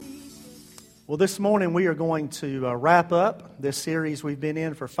Well, this morning we are going to wrap up this series we've been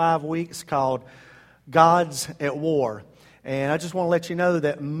in for 5 weeks called Gods at War. And I just want to let you know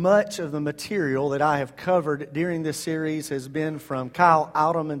that much of the material that I have covered during this series has been from Kyle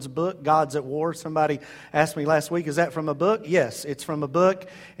Alderman's book, Gods at War. Somebody asked me last week, is that from a book? Yes, it's from a book.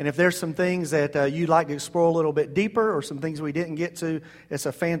 And if there's some things that you'd like to explore a little bit deeper or some things we didn't get to, it's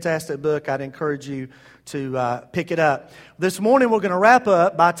a fantastic book. I'd encourage you to pick it up. This morning we're going to wrap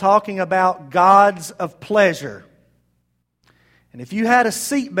up by talking about gods of pleasure. And if you had a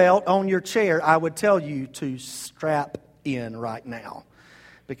seatbelt on your chair, I would tell you to strap in right now,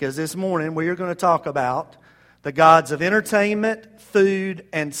 because this morning we are going to talk about the gods of entertainment, food,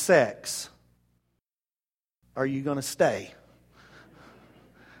 and sex. Are you going to stay?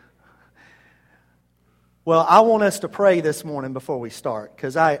 Well, I want us to pray this morning before we start,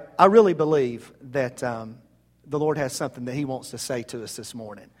 because I really believe that the Lord has something that He wants to say to us this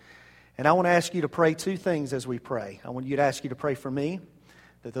morning. And I want to ask you to pray two things as we pray. I want you to ask you to pray for me,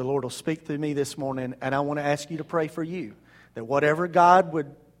 that the Lord will speak through me this morning, and I want to ask you to pray for you, that whatever God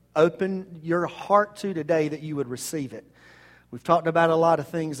would open your heart to today, that you would receive it. We've talked about a lot of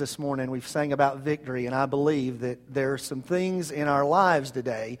things this morning. We've sang about victory, and I believe that there are some things in our lives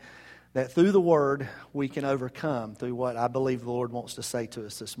today that through the Word we can overcome through what I believe the Lord wants to say to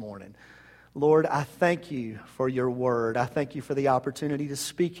us this morning. Lord, I thank you for your Word. I thank you for the opportunity to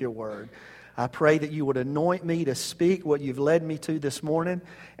speak your Word. I pray that you would anoint me to speak what you've led me to this morning.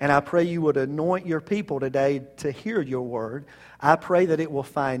 And I pray you would anoint your people today to hear your word. I pray that it will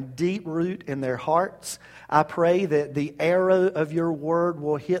find deep root in their hearts. I pray that the arrow of your word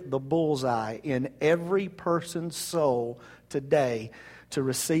will hit the bullseye in every person's soul today to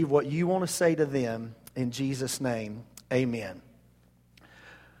receive what you want to say to them. In Jesus' name, amen.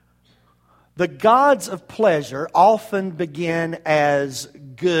 The gods of pleasure often begin as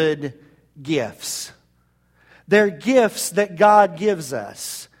good gifts. They're gifts that God gives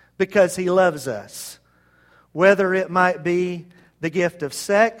us because He loves us. Whether it might be the gift of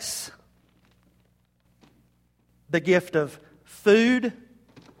sex, the gift of food,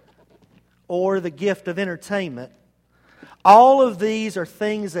 or the gift of entertainment. All of these are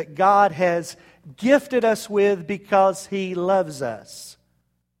things that God has gifted us with because He loves us.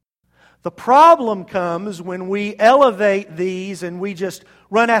 The problem comes when we elevate these and we just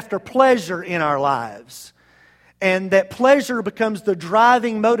run after pleasure in our lives. And that pleasure becomes the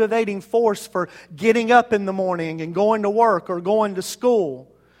driving, motivating force for getting up in the morning and going to work or going to school.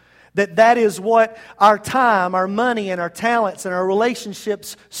 That is what our time, our money, and our talents and our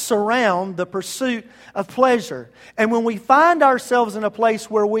relationships surround the pursuit of pleasure. And when we find ourselves in a place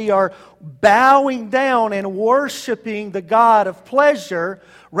where we are bowing down and worshiping the God of pleasure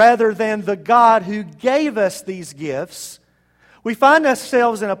rather than the God who gave us these gifts, we find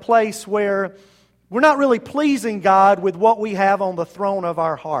ourselves in a place where we're not really pleasing God with what we have on the throne of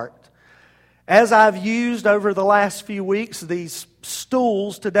our heart. As I've used over the last few weeks, these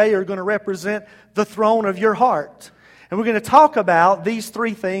stools today are going to represent the throne of your heart. And we're going to talk about these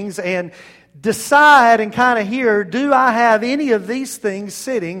three things and decide and kind of hear, do I have any of these things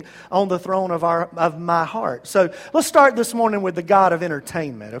sitting on the throne of my heart? So let's start this morning with the God of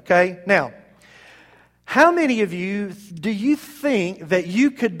entertainment, okay? Now, how many of you do you think that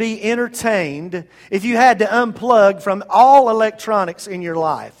you could be entertained if you had to unplug from all electronics in your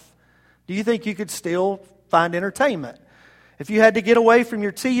life? Do you think you could still find entertainment? If you had to get away from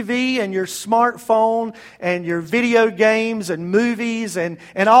your TV and your smartphone and your video games and movies and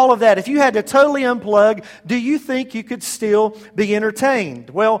all of that, if you had to totally unplug, do you think you could still be entertained?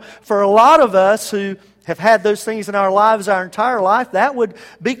 Well, for a lot of us who have had those things in our lives our entire life, that would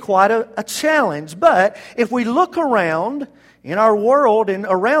be quite a challenge. But if we look around in our world and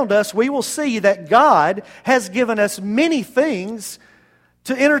around us, we will see that God has given us many things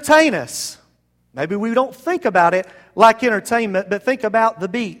to entertain us. Maybe we don't think about it like entertainment, but think about the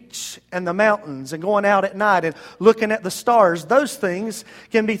beach and the mountains and going out at night and looking at the stars. Those things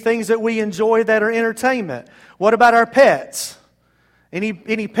can be things that we enjoy that are entertainment. What about our pets?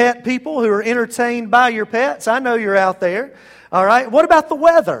 Any pet people who are entertained by your pets? I know you're out there. All right. What about the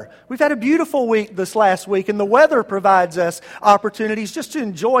weather? We've had a beautiful week this last week, and the weather provides us opportunities just to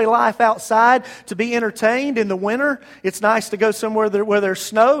enjoy life outside, to be entertained in the winter. It's nice to go somewhere where there's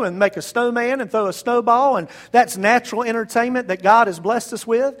snow and make a snowman and throw a snowball, and that's natural entertainment that God has blessed us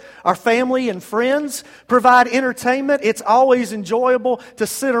with. Our family and friends provide entertainment. It's always enjoyable to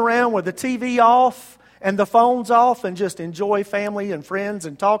sit around with the TV off and the phones off and just enjoy family and friends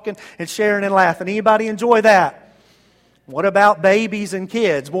and talking and sharing and laughing. Anybody enjoy that? What about babies and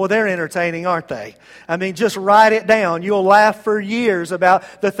kids? Boy, they're entertaining, aren't they? I mean, just write it down. You'll laugh for years about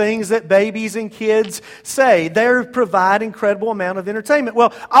the things that babies and kids say. They provide incredible amount of entertainment.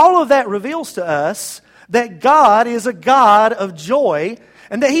 Well, all of that reveals to us that God is a God of joy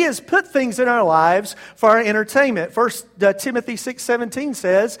and that He has put things in our lives for our entertainment. 1 Timothy 6:17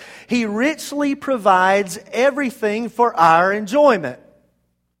 says, He richly provides everything for our enjoyment.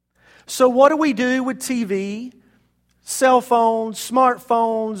 So what do we do with TV? Cell phones,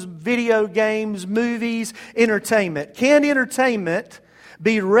 smartphones, video games, movies, entertainment. Can entertainment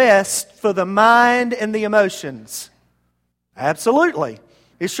be rest for the mind and the emotions? Absolutely.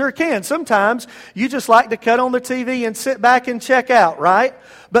 It sure can. Sometimes you just like to cut on the TV and sit back and check out, right?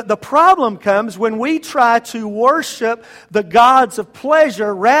 But the problem comes when we try to worship the gods of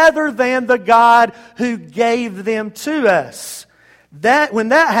pleasure rather than the God who gave them to us. When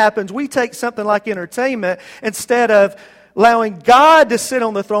that happens, we take something like entertainment instead of allowing God to sit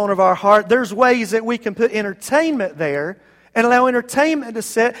on the throne of our heart. There's ways that we can put entertainment there and allow entertainment to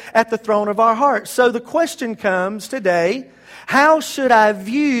sit at the throne of our heart. So the question comes today, how should I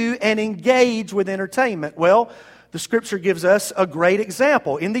view and engage with entertainment? Well, the Scripture gives us a great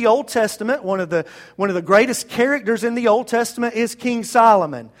example. In the Old Testament, one of the greatest characters in the Old Testament is King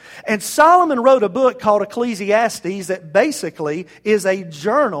Solomon. And Solomon wrote a book called Ecclesiastes that basically is a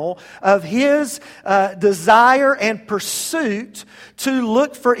journal of his desire and pursuit to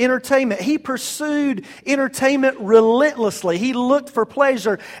look for entertainment. He pursued entertainment relentlessly. He looked for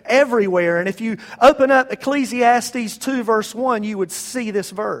pleasure everywhere. And if you open up Ecclesiastes 2 verse 1, you would see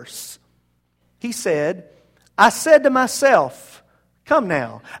this verse. He said, I said to myself, come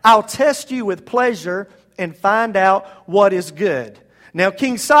now, I'll test you with pleasure and find out what is good. Now,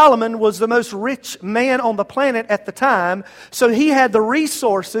 King Solomon was the most rich man on the planet at the time, so he had the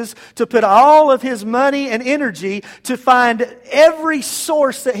resources to put all of his money and energy to find every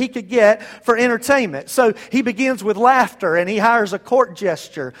source that he could get for entertainment. So he begins with laughter, and he hires a court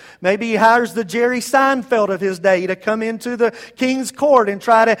jester. Maybe he hires the Jerry Seinfeld of his day to come into the king's court and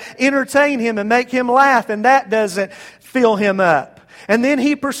try to entertain him and make him laugh, and that doesn't fill him up. And then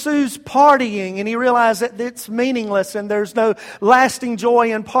he pursues partying, and he realizes that it's meaningless and there's no lasting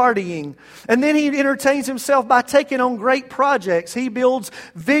joy in partying. And then he entertains himself by taking on great projects. He builds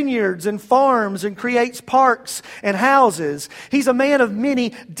vineyards and farms and creates parks and houses. He's a man of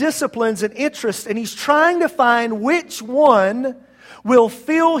many disciplines and interests, and he's trying to find which one will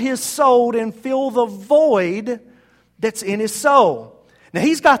fill his soul and fill the void that's in his soul. Now,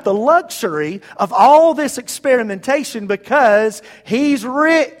 he's got the luxury of all this experimentation because he's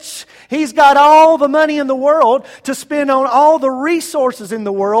rich. He's got all the money in the world to spend on all the resources in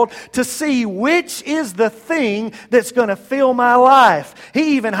the world to see which is the thing that's going to fill my life.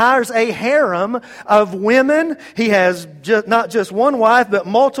 He even hires a harem of women. He has not just one wife, but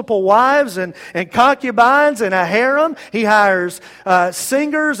multiple wives and concubines and a harem. He hires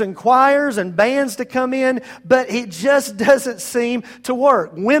singers and choirs and bands to come in, but it just doesn't seem to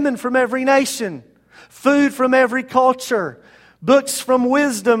work. Women from every nation, food from every culture, books from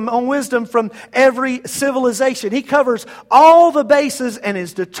wisdom from every civilization. He covers all the bases and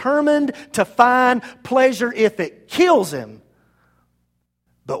is determined to find pleasure if it kills him.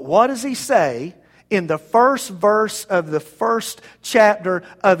 But what does he say in the first verse of the first chapter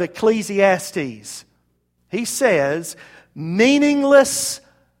of Ecclesiastes? He says, meaningless,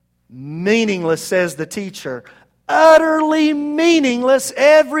 says the teacher. Utterly meaningless.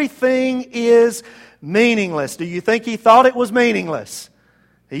 Everything is meaningless. Do you think he thought it was meaningless?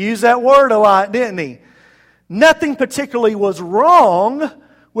 He used that word a lot, didn't he? Nothing particularly was wrong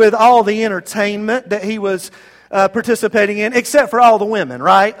with all the entertainment that he was participating in, except for all the women,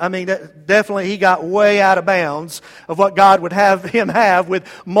 right? I mean, definitely he got way out of bounds of what God would have him have with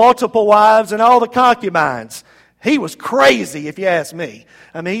multiple wives and all the concubines. He was crazy, if you ask me.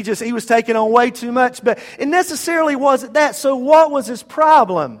 I mean, he was taking on way too much, but it necessarily wasn't that. So what was his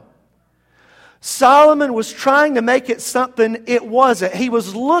problem? Solomon was trying to make it something it wasn't. He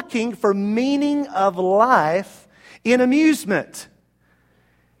was looking for meaning of life in amusement.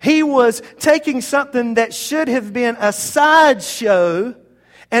 He was taking something that should have been a sideshow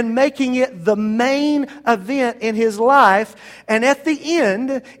and making it the main event in his life. And at the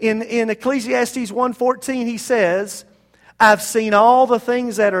end, in Ecclesiastes 1:14, he says, I've seen all the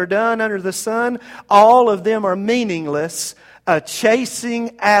things that are done under the sun. All of them are meaningless, a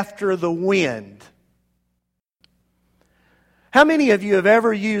chasing after the wind. How many of you have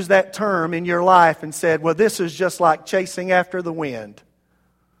ever used that term in your life and said, well, this is just like chasing after the wind?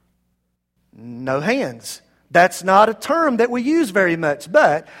 No hands. That's not a term that we use very much,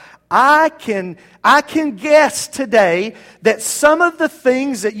 but I can guess today that some of the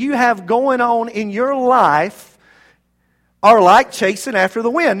things that you have going on in your life are like chasing after the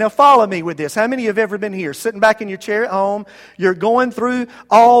wind. Now follow me with this. How many have ever been here, sitting back in your chair at home, you're going through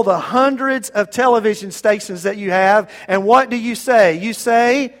all the hundreds of television stations that you have, and what do you say? You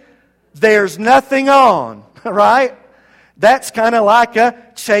say, there's nothing on, right? That's kind of like a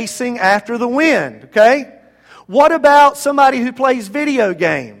chasing after the wind, okay? What about somebody who plays video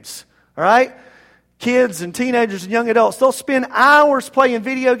games, all right? Kids and teenagers and young adults, they'll spend hours playing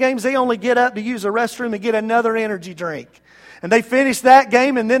video games. They only get up to use a restroom and get another energy drink. And they finish that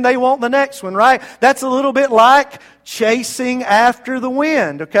game and then they want the next one, right? That's a little bit like chasing after the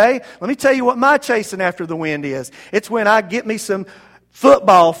wind, okay? Let me tell you what my chasing after the wind is. It's when I get me some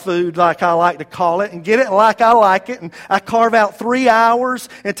football food, like I like to call it, and get it like I like it, and I carve out 3 hours,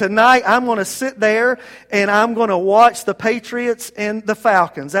 and tonight I'm going to sit there and I'm going to watch the Patriots and the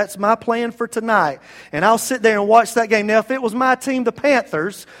Falcons. That's my plan for tonight. And I'll sit there and watch that game. Now, if it was my team, the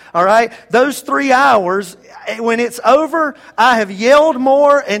Panthers, all right, those 3 hours, when it's over, I have yelled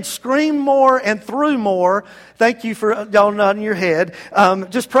more and screamed more and threw more. Thank you for y'all nodding your head.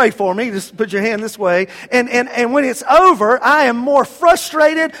 Just pray for me. Just put your hand this way. And when it's over, I am more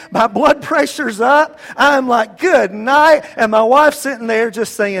frustrated. My blood pressure's up. I'm like, good night. And my wife's sitting there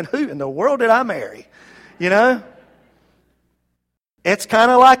just saying, who in the world did I marry? You know? It's kind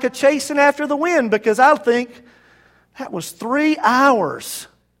of like a chasing after the wind, because I think, that was 3 hours.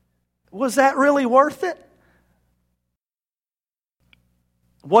 Was that really worth it?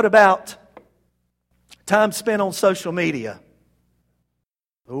 What about time spent on social media?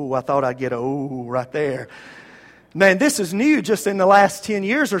 Oh, I thought I'd get a ooh right there. Man, this is new just in the last 10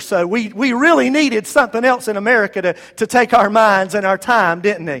 years or so. We really needed something else in America to take our minds and our time,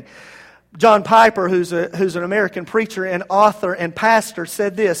 didn't they? John Piper, who's an American preacher and author and pastor,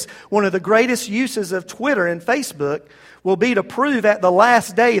 said this: one of the greatest uses of Twitter and Facebook will be to prove at the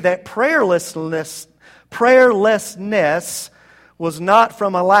last day that prayerlessness was not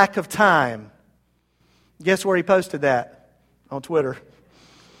from a lack of time. Guess where he posted that? On Twitter.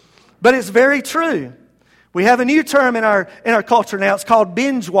 But it's very true. We have a new term in our culture now. It's called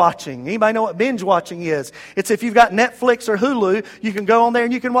binge watching. Anybody know what binge watching is? It's if you've got Netflix or Hulu, you can go on there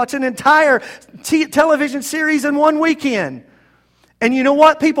and you can watch an entire television series in one weekend. And you know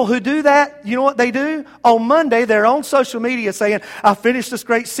what? People who do that, you know what they do? On Monday, they're on social media saying, I finished this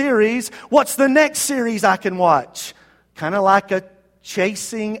great series. What's the next series I can watch? Kind of like a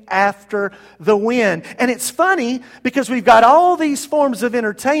chasing after the wind. And it's funny because we've got all these forms of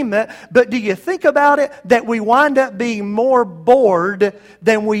entertainment, but do you think about it that we wind up being more bored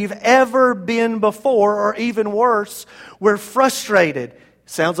than we've ever been before, or even worse, we're frustrated.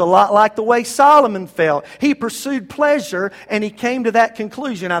 Sounds a lot like the way Solomon felt. He pursued pleasure and he came to that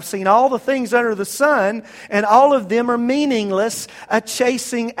conclusion. I've seen all the things under the sun and all of them are meaningless, a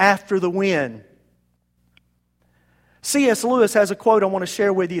chasing after the wind. C.S. Lewis has a quote I want to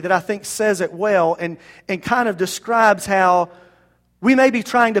share with you that I think says it well and kind of describes how we may be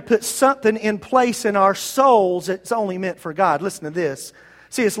trying to put something in place in our souls that's only meant for God. Listen to this.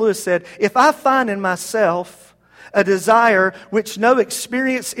 C.S. Lewis said, if I find in myself a desire which no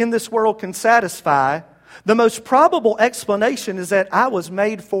experience in this world can satisfy, the most probable explanation is that I was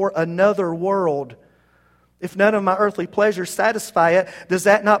made for another world. If none of my earthly pleasures satisfy it, does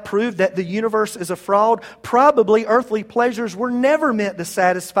that not prove that the universe is a fraud? Probably earthly pleasures were never meant to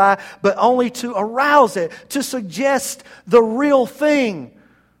satisfy, but only to arouse it, to suggest the real thing.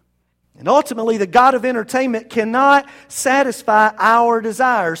 And ultimately, the God of entertainment cannot satisfy our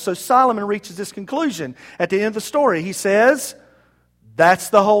desires. So Solomon reaches this conclusion at the end of the story. He says, that's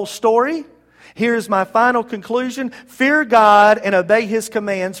the whole story. Here's my final conclusion. Fear God and obey His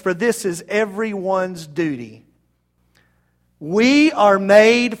commands, for this is everyone's duty. We are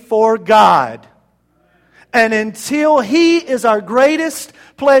made for God. And until He is our greatest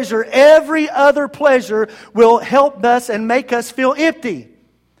pleasure, every other pleasure will help us and make us feel empty.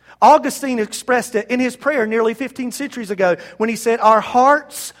 Augustine expressed it in his prayer nearly 15 centuries ago when he said, our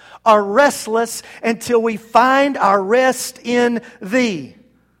hearts are restless until we find our rest in Thee.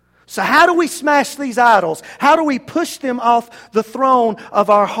 So how do we smash these idols? How do we push them off the throne of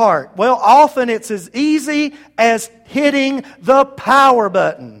our heart? Well, often it's as easy as hitting the power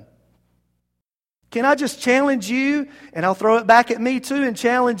button. Can I just challenge you, and I'll throw it back at me too, and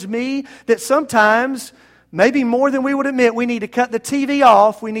challenge me that sometimes, maybe more than we would admit, we need to cut the TV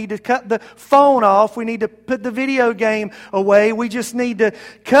off. We need to cut the phone off. We need to put the video game away. We just need to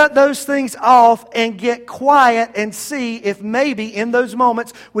cut those things off and get quiet and see if maybe in those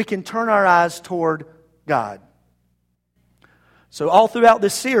moments we can turn our eyes toward God. So all throughout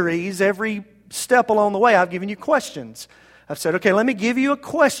this series, every step along the way, I've given you questions. I've said, okay, let me give you a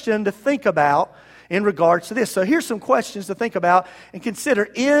question to think about in regards to this. So here's some questions to think about and consider.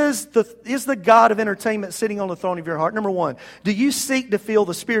 Is the God of entertainment sitting on the throne of your heart? Number one, do you seek to fill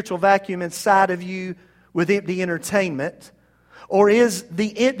the spiritual vacuum inside of you with empty entertainment? Or is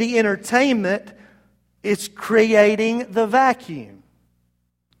the empty entertainment it's creating the vacuum?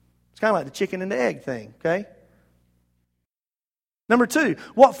 It's kind of like the chicken and the egg thing, okay? Number two,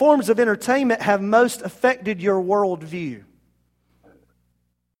 what forms of entertainment have most affected your worldview?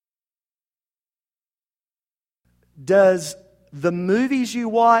 Does the movies you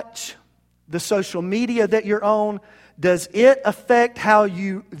watch, the social media that you're on, does it affect how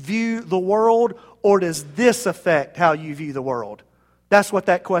you view the world, or does this affect how you view the world? That's what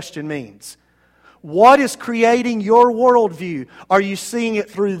that question means. What is creating your worldview? Are you seeing it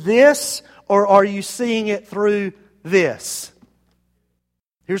through this, or are you seeing it through this?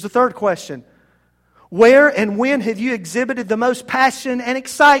 Here's the third question. Where and when have you exhibited the most passion and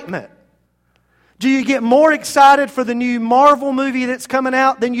excitement? Do you get more excited for the new Marvel movie that's coming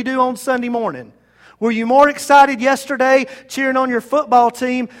out than you do on Sunday morning? Were you more excited yesterday cheering on your football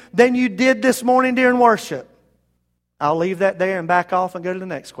team than you did this morning during worship? I'll leave that there and back off and go to the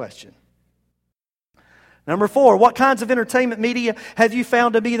next question. Number four, what kinds of entertainment media have you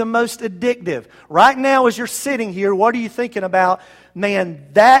found to be the most addictive? Right now as you're sitting here, what are you thinking about? Man,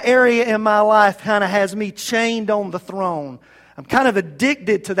 that area in my life kind of has me chained on the throne. I'm kind of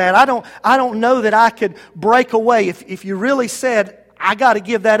addicted to that. I don't know that I could break away. If you really said, I got to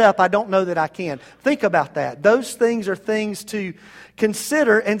give that up, I don't know that I can. Think about that. Those things are things to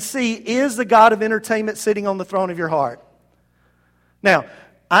consider and see, is the God of entertainment sitting on the throne of your heart? Now,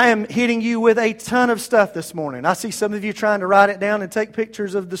 I am hitting you with a ton of stuff this morning. I see some of you trying to write it down and take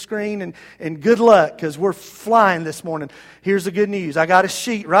pictures of the screen, and good luck, because we're flying this morning. Here's the good news. I got a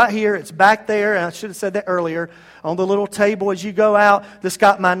sheet right here. It's back there, and I should have said that earlier, on the little table as you go out that's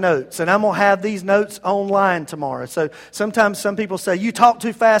got my notes. And I'm going to have these notes online tomorrow. So sometimes some people say, you talk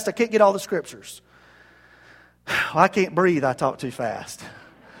too fast, I can't get all the scriptures. Well, I can't breathe, I talk too fast.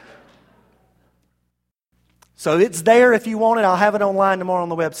 So it's there if you want it. I'll have it online tomorrow on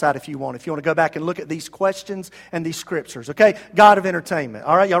the website if you want. If you want to go back and look at these questions and these scriptures. Okay, God of entertainment.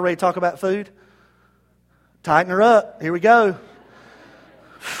 All right, y'all ready to talk about food? Tighten her up. Here we go.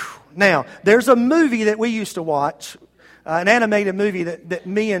 Now, there's a movie that we used to watch, an animated movie that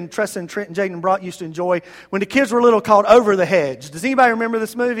me and Treston, Trent, and Jaden Brock used to enjoy when the kids were little, called Over the Hedge. Does anybody remember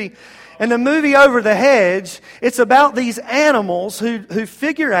this movie? And the movie Over the Hedge, it's about these animals who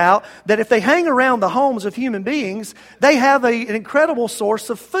figure out that if they hang around the homes of human beings, they have an incredible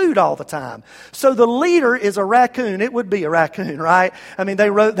source of food all the time. So the leader is a raccoon. It would be a raccoon, right? I mean, they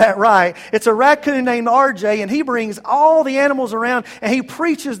wrote that right. It's a raccoon named RJ, and he brings all the animals around, and he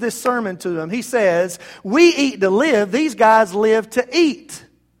preaches this sermon to them. He says, we eat to live. These guys live to eat.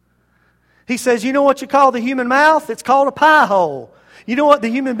 He says, you know what you call the human mouth? It's called a pie hole. You know what the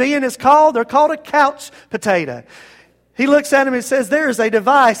human being is called? They're called a couch potato. He looks at him and says, there is a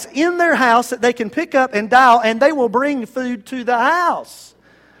device in their house that they can pick up and dial, and they will bring food to the house.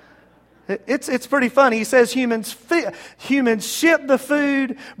 It's pretty funny. He says humans ship the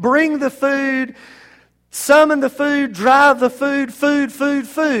food, bring the food, summon the food, drive the food,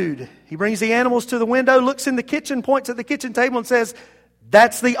 food. He brings the animals to the window, looks in the kitchen, points at the kitchen table and says,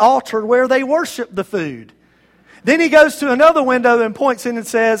 that's the altar where they worship the food. Then he goes to another window and points in and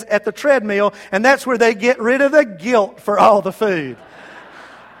says, at the treadmill, and that's where they get rid of the guilt for all the food.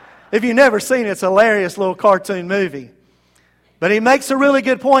 If you've never seen it, it's a hilarious little cartoon movie. But he makes a really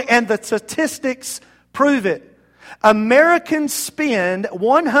good point, and the statistics prove it. Americans spend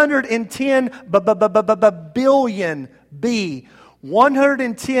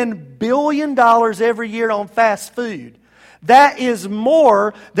 $110 billion every year on fast food. That is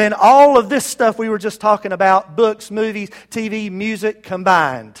more than all of this stuff we were just talking about, books, movies, TV, music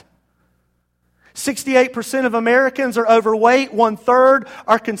combined. 68% of Americans are overweight. 1/3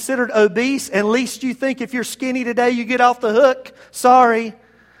 are considered obese. And least you think if you're skinny today, you get off the hook. Sorry.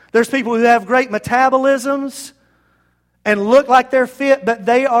 There's people who have great metabolisms and look like they're fit, but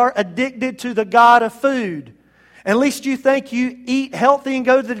they are addicted to the god of food. At least you think you eat healthy and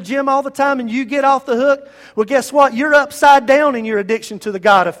go to the gym all the time and you get off the hook. Well, guess what? You're upside down in your addiction to the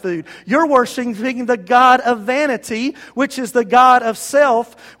god of food. You're worshiping the god of vanity, which is the god of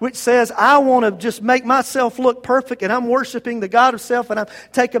self, which says, I want to just make myself look perfect, and I'm worshiping the god of self, and I'm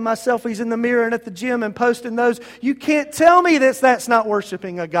taking my selfies in the mirror and at the gym and posting those. You can't tell me that's not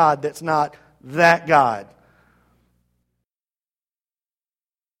worshiping a god that's not that God.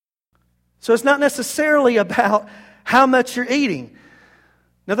 So it's not necessarily about how much you're eating.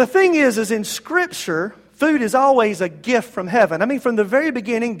 Now the thing is in Scripture, food is always a gift from heaven. I mean, from the very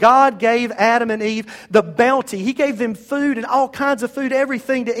beginning, God gave Adam and Eve the bounty. He gave them food and all kinds of food,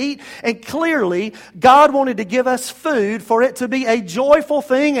 everything to eat. And clearly, God wanted to give us food for it to be a joyful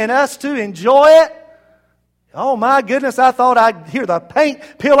thing and us to enjoy it. Oh my goodness, I thought I'd hear the paint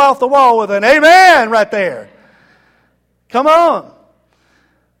peel off the wall with an amen right there. Come on.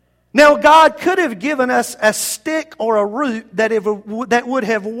 Now, God could have given us a stick or a root that would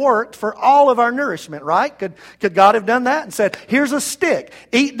have worked for all of our nourishment, right? Could God have done that and said, here's a stick.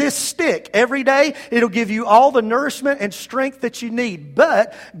 Eat this stick every day. It'll give you all the nourishment and strength that you need.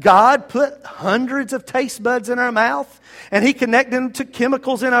 But God put hundreds of taste buds in our mouth, and He connected them to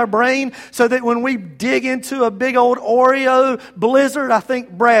chemicals in our brain so that when we dig into a big old Oreo blizzard, I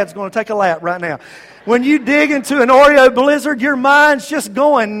think Brad's going to take a lap right now. When you dig into an Oreo blizzard, your mind's just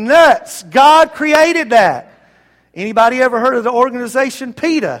going nuts. God created that. Anybody ever heard of the organization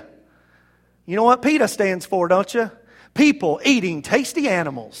PETA? You know what PETA stands for, don't you? People eating tasty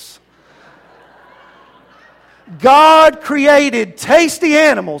animals. God created tasty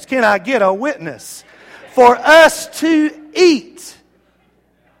animals. Can I get a witness? For us to eat.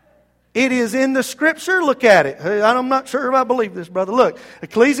 It is in the Scripture. Look at it. I'm not sure if I believe this, brother. Look,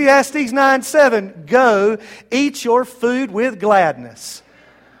 Ecclesiastes 9:7. Go, eat your food with gladness.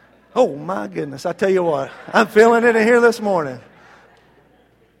 Oh, my goodness. I tell you what. I'm feeling it in here this morning.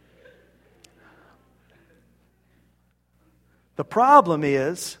 The problem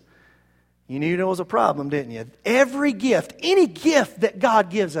is, you knew there was a problem, didn't you? Every gift, any gift that God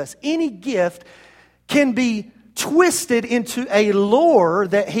gives us, any gift can be twisted into a lure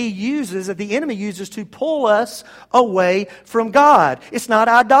that he uses, that the enemy uses to pull us away from God. It's not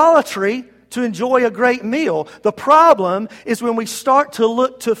idolatry to enjoy a great meal. The problem is when we start to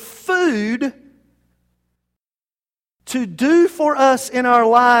look to food to do for us in our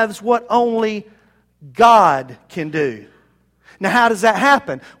lives what only God can do. Now, how does that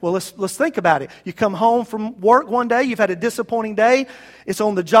happen? Well, let's think about it. You come home from work one day, you've had a disappointing day, it's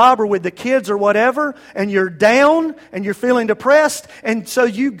on the job or with the kids or whatever, and you're down and you're feeling depressed, and so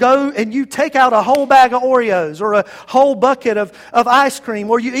you go and you take out a whole bag of Oreos or a whole bucket of ice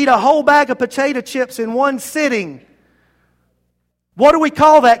cream, or you eat a whole bag of potato chips in one sitting. What do we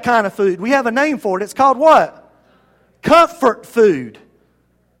call that kind of food? We have a name for it. It's called what? Comfort food.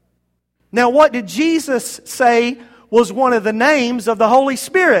 Now, what did Jesus say was one of the names of the Holy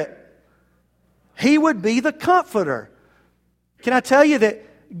Spirit? He would be the Comforter. Can I tell you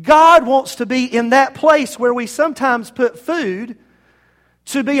that God wants to be in that place where we sometimes put food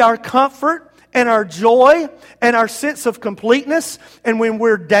to be our comfort and our joy and our sense of completeness, and when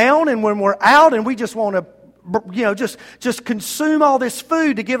we're down and when we're out and we just want to just consume all this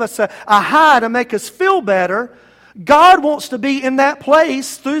food to give us a high to make us feel better. God wants to be in that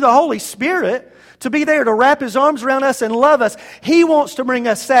place through the Holy Spirit, to be there to wrap His arms around us and love us. He wants to bring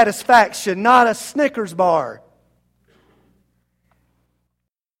us satisfaction, not a Snickers bar.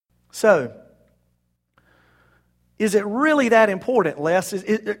 So, is it really that important, Les?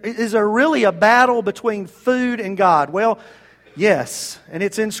 Is there really a battle between food and God? Well, yes, and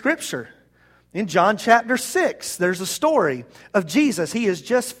it's in Scripture. In John chapter 6, there's a story of Jesus. He has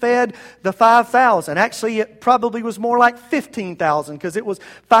just fed the 5,000. Actually, it probably was more like 15,000, because it was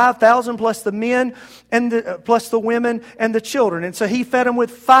 5,000 plus the men and plus the women and the children. And so He fed them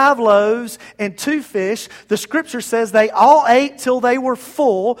with 5 loaves and 2 fish. The Scripture says they all ate till they were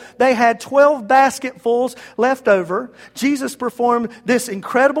full. They had 12 basketfuls left over. Jesus performed this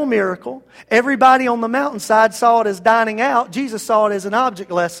incredible miracle. Everybody on the mountainside saw it as dining out. Jesus saw it as an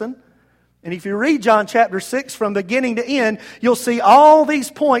object lesson. And if you read John chapter 6 from beginning to end, you'll see all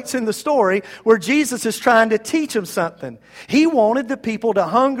these points in the story where Jesus is trying to teach them something. He wanted the people to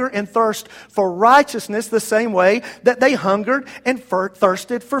hunger and thirst for righteousness the same way that they hungered and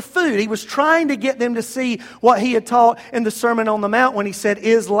thirsted for food. He was trying to get them to see what He had taught in the Sermon on the Mount when He said,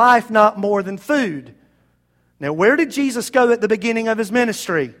 "Is life not more than food?" Now, where did Jesus go at the beginning of His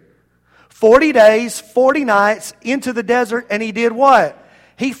ministry? 40 days, 40 nights into the desert, and He did what?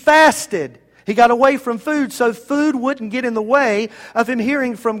 He fasted. He got away from food so food wouldn't get in the way of Him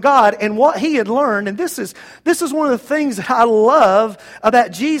hearing from God. And what He had learned, and this is one of the things I love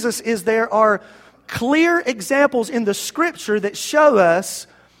about Jesus, is there are clear examples in the Scripture that show us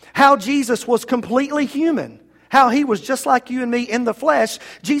how Jesus was completely human. How He was just like you and me in the flesh.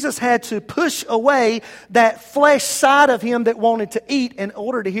 Jesus had to push away that flesh side of Him that wanted to eat in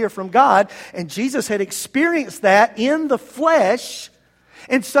order to hear from God. And Jesus had experienced that in the flesh.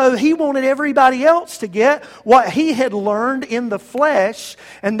 And so He wanted everybody else to get what He had learned in the flesh.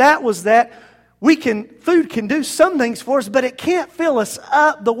 And that was that Food can do some things for us, but it can't fill us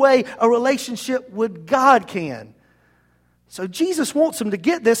up the way a relationship with God can. So Jesus wants them to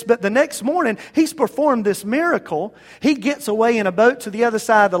get this, but the next morning, He's performed this miracle. He gets away in a boat to the other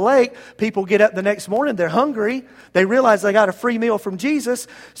side of the lake. People get up the next morning, they're hungry. They realize they got a free meal from Jesus.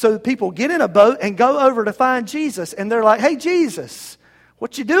 So people get in a boat and go over to find Jesus. And they're like, "Hey, Jesus,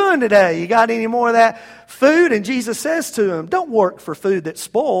 what you doing today? You got any more of that food?" And Jesus says to them, "Don't work for food that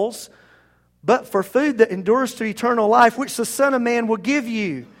spoils, but for food that endures to eternal life, which the Son of Man will give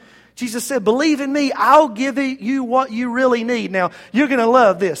you." Jesus said, "Believe in me, I'll give you what you really need." Now, you're going to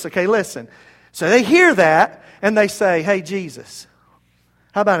love this. Okay, listen. So they hear that, and they say, "Hey, Jesus,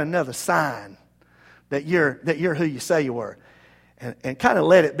 how about another sign that you're who you say you were?" And kind of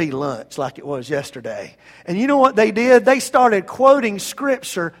let it be lunch like it was yesterday. And you know what they did? They started quoting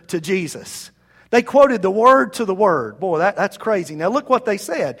Scripture to Jesus. They quoted the word to the word. Boy, that's crazy. Now look what they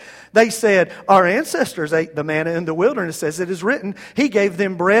said. They said, "Our ancestors ate the manna in the wilderness, as it is written, He gave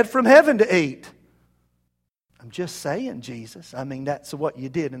them bread from heaven to eat." I'm just saying, Jesus. I mean, that's what you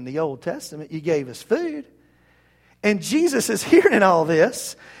did in the Old Testament. You gave us food. And Jesus is hearing all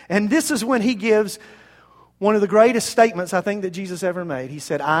this. And this is when He gives one of the greatest statements I think that Jesus ever made. He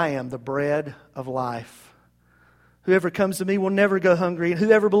said, "I am the bread of life. Whoever comes to me will never go hungry, and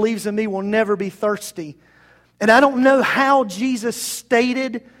whoever believes in me will never be thirsty." And I don't know how Jesus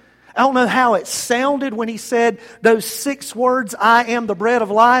stated, I don't know how it sounded when He said those 6 words, "I am the bread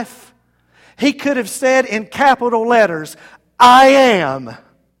of life." He could have said in capital letters, "I am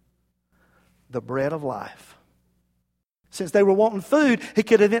the bread of life." Since they were wanting food, He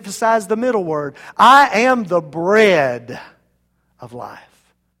could have emphasized the middle word, "I am the bread of life."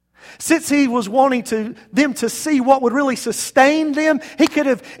 Since He was wanting them to see what would really sustain them, He could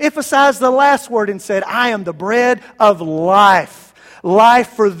have emphasized the last word and said, "I am the bread of life."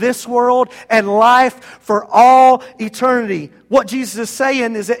 Life for this world and life for all eternity. What Jesus is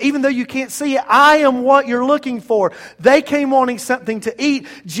saying is that even though you can't see it, I am what you're looking for. They came wanting something to eat.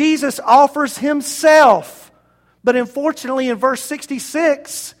 Jesus offers Himself. But unfortunately, in verse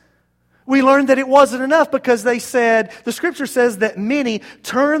 66, we learned that it wasn't enough, because they said, the Scripture says that many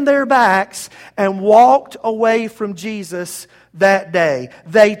turned their backs and walked away from Jesus that day.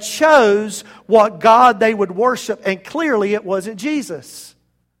 They chose what God they would worship, and clearly it wasn't Jesus.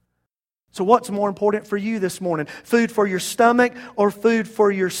 So what's more important for you this morning? Food for your stomach or food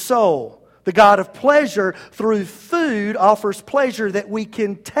for your soul? The God of pleasure through food offers pleasure that we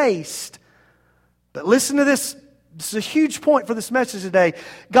can taste. But listen to this. This is a huge point for this message today.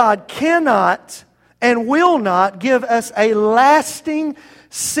 God cannot and will not give us a lasting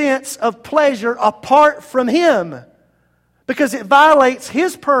sense of pleasure apart from Him, because it violates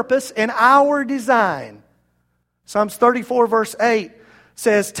His purpose and our design. Psalms 34 verse 8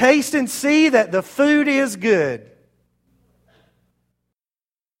 says, "Taste and see that the food is good."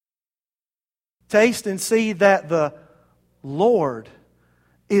 Taste and see that the Lord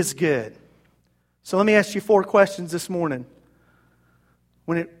is good. So let me ask you 4 questions this morning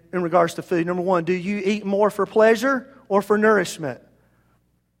in regards to food. Number 1, do you eat more for pleasure or for nourishment?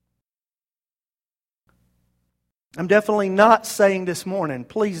 I'm definitely not saying this morning,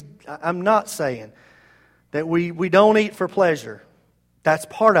 please, I'm not saying that we don't eat for pleasure. That's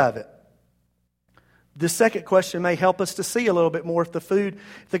part of it. The second question may help us to see a little bit more if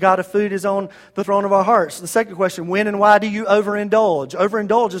the God of food is on the throne of our hearts. The second question, when and why do you overindulge?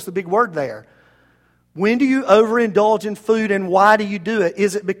 Overindulge is the big word there. When do you overindulge in food, and why do you do it?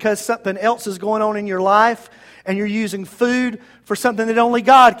 Is it because something else is going on in your life and you're using food for something that only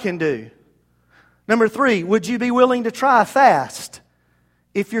God can do? Number 3, would you be willing to try a fast?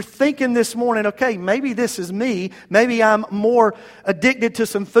 If you're thinking this morning, okay, maybe this is me, maybe I'm more addicted to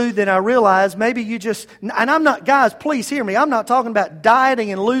some food than I realize, maybe you just, and I'm not, guys, please hear me, I'm not talking about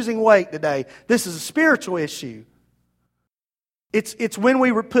dieting and losing weight today. This is a spiritual issue. It's when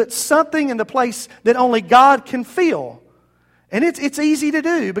we put something in the place that only God can fill. And it's easy to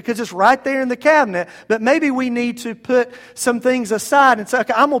do because it's right there in the cabinet. But maybe we need to put some things aside and say,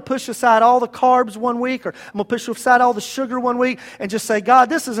 okay, I'm going to push aside all the carbs one week, or I'm going to push aside all the sugar one week, and just say, God,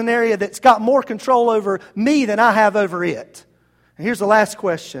 this is an area that's got more control over me than I have over it. And here's the last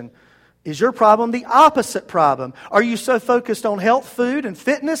question. Is your problem the opposite problem? Are you so focused on health, food, and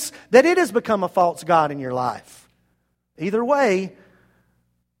fitness that it has become a false god in your life? Either way,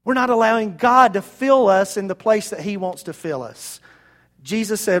 we're not allowing God to fill us in the place that He wants to fill us.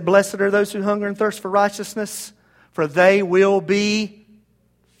 Jesus said, "Blessed are those who hunger and thirst for righteousness, for they will be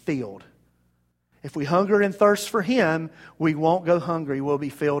filled." If we hunger and thirst for Him, we won't go hungry. We'll be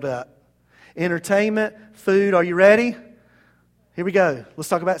filled up. Entertainment, food, are you ready? Here we go. Let's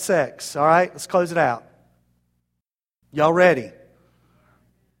talk about sex. All right, let's close it out. Y'all ready?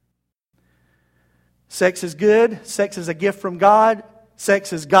 Sex is good. Sex is a gift from God.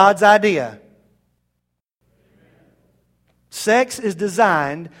 Sex is God's idea. Sex is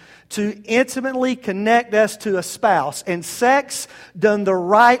designed to intimately connect us to a spouse. And sex, done the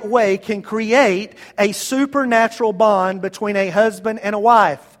right way, can create a supernatural bond between a husband and a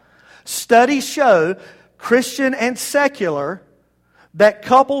wife. Studies show, Christian and secular, that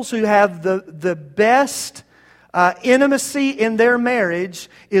couples who have the best intimacy in their marriage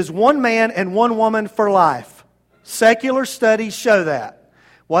is one man and one woman for life. Secular studies show that.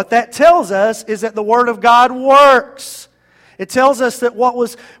 What that tells us is that the Word of God works. It tells us that what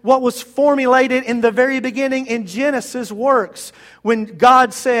was formulated in the very beginning in Genesis works. When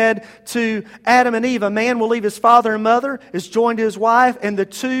God said to Adam and Eve, a man will leave his father and mother, is joined to his wife, and the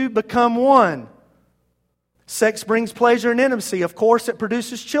two become one. Sex brings pleasure and intimacy. Of course, it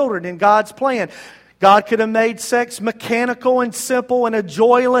produces children in God's plan. God could have made sex mechanical and simple and a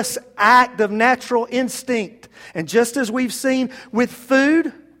joyless act of natural instinct. And just as we've seen with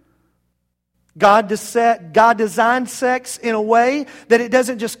food, God designed sex in a way that it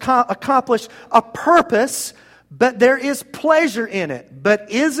doesn't just accomplish a purpose, but there is pleasure in it.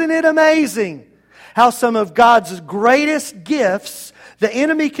 But isn't it amazing how some of God's greatest gifts, the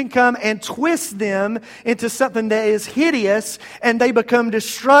enemy can come and twist them into something that is hideous, and they become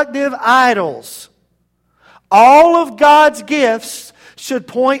destructive idols. All of God's gifts should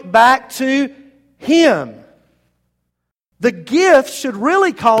point back to Him. The gifts should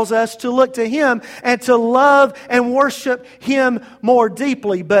really cause us to look to Him and to love and worship Him more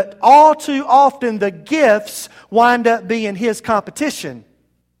deeply. But all too often, the gifts wind up being His competition.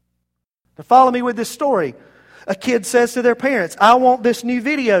 Now follow me with this story. A kid says to their parents, I want this new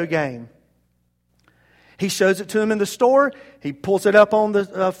video game. He shows it to them in the store. He pulls it up on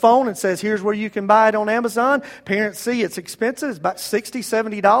the phone and says, here's where you can buy it on Amazon. Parents see it's expensive. It's about $60,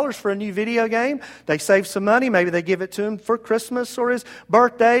 $70 for a new video game. They save some money. Maybe they give it to him for Christmas or his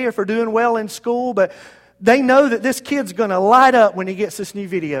birthday or for doing well in school. But they know that this kid's going to light up when he gets this new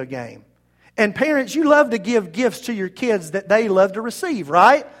video game. And parents, you love to give gifts to your kids that they love to receive,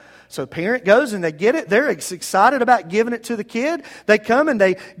 right? So parent goes and they get it. They're excited about giving it to the kid. They come and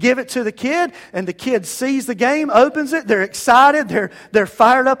they give it to the kid, and the kid sees the game, opens it. They're excited. They're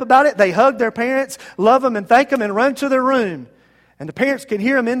fired up about it. They hug their parents, love them and thank them, and run to their room. And the parents can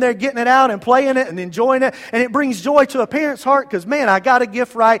hear them in there getting it out and playing it and enjoying it. And it brings joy to a parent's heart because, man, I got a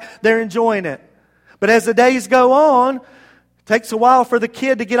gift right. They're enjoying it. But as the days go on, it takes a while for the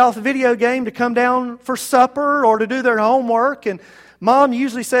kid to get off the video game to come down for supper or to do their homework. And Mom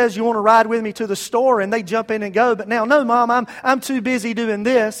usually says, you want to ride with me to the store? And they jump in and go. But now, no, Mom, I'm too busy doing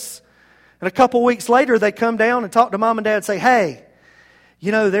this. And a couple weeks later, they come down and talk to Mom and Dad and say, hey,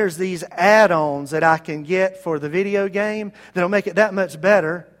 you know, there's these add-ons that I can get for the video game that'll make it that much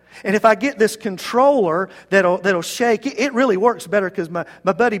better. And if I get this controller that'll shake, it really works better because my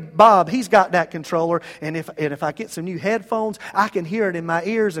buddy Bob, he's got that controller. And if I get some new headphones, I can hear it in my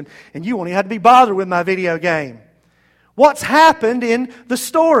ears, and you won't even have to be bothered with my video game. What's happened in the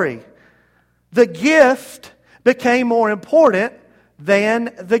story? The gift became more important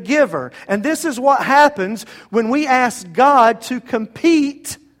than the giver. And this is what happens when we ask God to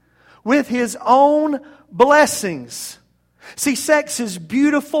compete with His own blessings. See, sex is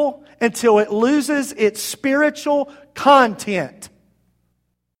beautiful until it loses its spiritual content.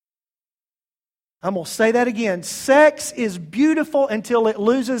 I'm going to say that again. Sex is beautiful until it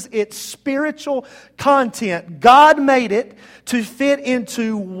loses its spiritual content. God made it to fit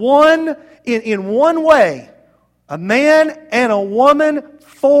into in one way, a man and a woman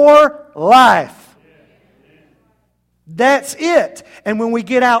for life. That's it. And when we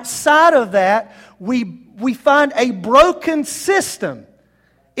get outside of that, we find a broken system.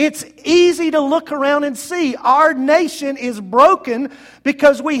 It's easy to look around and see our nation is broken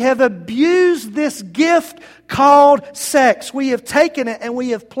because we have abused this gift called sex. We have taken it and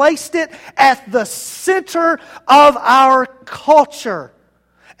we have placed it at the center of our culture,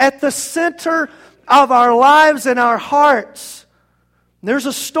 at the center of our lives and our hearts. There's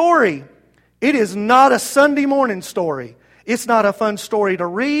a story. It is not a Sunday morning story. It's not a fun story to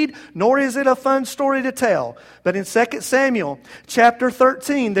read, nor is it a fun story to tell. But in 2 Samuel chapter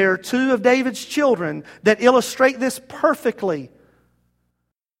 13, there are two of David's children that illustrate this perfectly.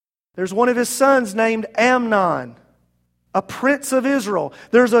 There's one of his sons named Amnon, a prince of Israel.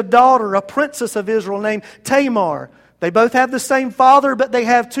 There's a daughter, a princess of Israel named Tamar. They both have the same father, but they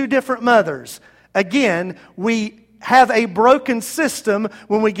have two different mothers. Again, we have a broken system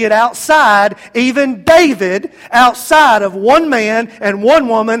when we get outside, even David, outside of one man and one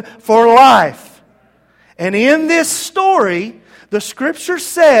woman for life. And in this story, the Scripture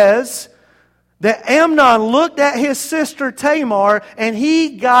says that Amnon looked at his sister Tamar and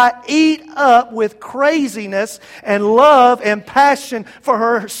he got eat up with craziness and love and passion for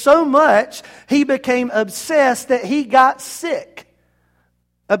her so much he became obsessed that he got sick.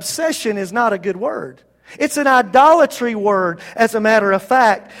 Obsession is not a good word. It's an idolatry word, as a matter of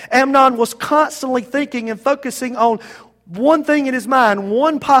fact. Amnon was constantly thinking and focusing on one thing in his mind,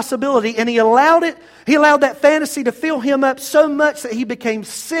 one possibility, and he allowed that fantasy to fill him up so much that he became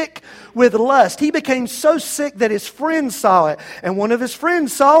sick with lust. He became so sick that his friends saw it. And one of his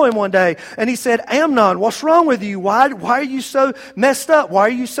friends saw him one day, and he said, Amnon, what's wrong with you? Why are you so messed up? Why are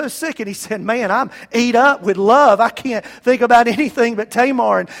you so sick? And he said, man, I'm ate up with love. I can't think about anything but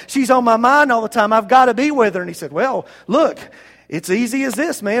Tamar, and she's on my mind all the time. I've got to be with her. And he said, well, look, it's easy as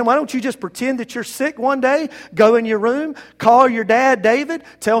this, man. Why don't you just pretend that you're sick one day, go in your room, call your dad, David,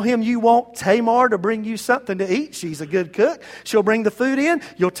 tell him you want Tamar to bring you something to eat. She's a good cook. She'll bring the food in.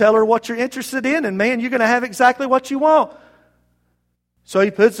 You'll tell her what you're interested in, and man, you're going to have exactly what you want. So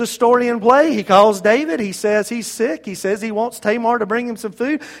he puts the story in play. He calls David. He says he's sick. He says he wants Tamar to bring him some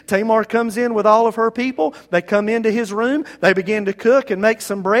food. Tamar comes in with all of her people. They come into his room. They begin to cook and make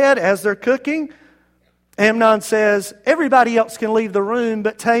some bread. As they're cooking, Amnon says, everybody else can leave the room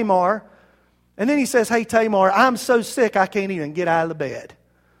but Tamar. And then he says, hey, Tamar, I'm so sick I can't even get out of the bed.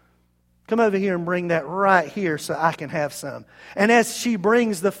 Come over here and bring that right here so I can have some. And as she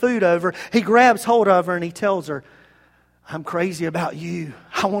brings the food over, he grabs hold of her and he tells her, I'm crazy about you.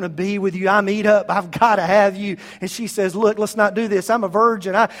 I want to be with you. I'm eat up. I've got to have you. And she says, look, let's not do this. I'm a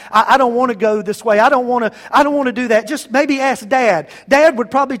virgin. I don't want to go this way. I don't want to do that. Just maybe ask Dad. Dad would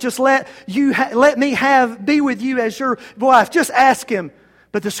probably just let me be with you as your wife. Just ask him.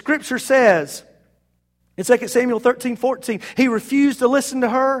 But the Scripture says in 2 Samuel 13:14, he refused to listen to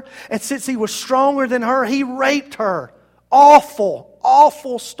her. And since he was stronger than her, he raped her. Awful,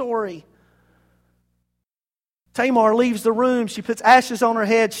 awful story. Tamar leaves the room. She puts ashes on her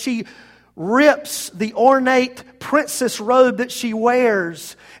head. She rips the ornate princess robe that she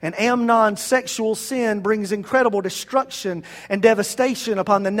wears. And Amnon's sexual sin brings incredible destruction and devastation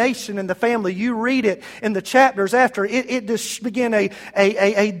upon the nation and the family. You read it in the chapters after. It just began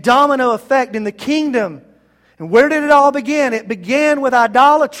a domino effect in the kingdom. And where did it all begin? It began with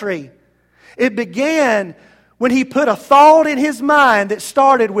idolatry. It began when he put a thought in his mind that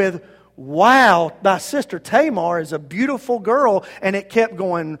started with, wow, my sister Tamar is a beautiful girl. And it kept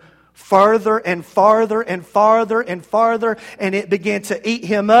going farther and farther and farther and farther. And it began to eat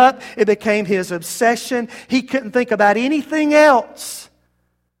him up. It became his obsession. He couldn't think about anything else.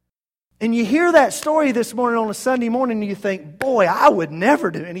 And you hear that story this morning on a Sunday morning and you think, boy, I would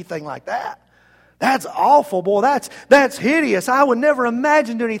never do anything like that. That's awful, boy. That's hideous. I would never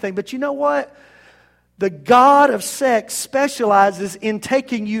imagine doing anything. But you know what? The God of sex specializes in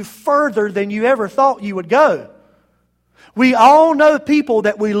taking you further than you ever thought you would go. We all know people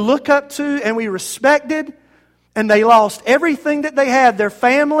that we look up to and we respected, and they lost everything that they had, their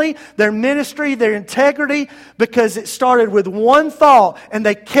family, their ministry, their integrity, because it started with one thought, and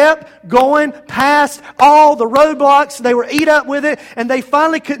they kept going past all the roadblocks. They were eat up with it, and they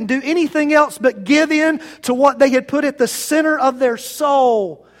finally couldn't do anything else but give in to what they had put at the center of their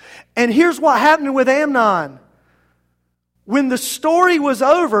soul. And here's what happened with Amnon. When the story was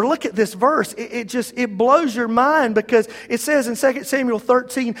over, look at this verse. It blows your mind, because it says in 2 Samuel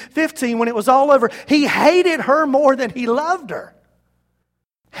 13:15, when it was all over, he hated her more than he loved her.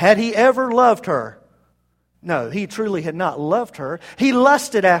 Had he ever loved her? No, he truly had not loved her. He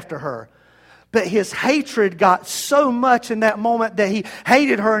lusted after her. But his hatred got so much in that moment that he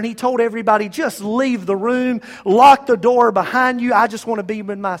hated her, and he told everybody, just leave the room, lock the door behind you. I just want to be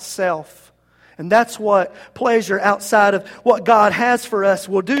with myself. And that's what pleasure outside of what God has for us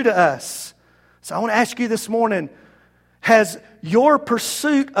will do to us. So I want to ask you this morning, has your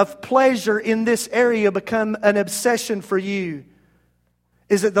pursuit of pleasure in this area become an obsession for you?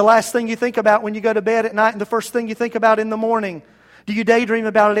 Is it the last thing you think about when you go to bed at night and the first thing you think about in the morning? Do you daydream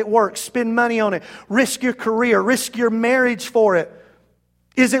about it at work? Spend money on it? Risk your career? Risk your marriage for it?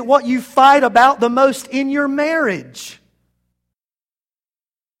 Is it what you fight about the most in your marriage?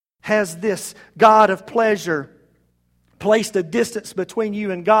 Has this God of pleasure placed a distance between you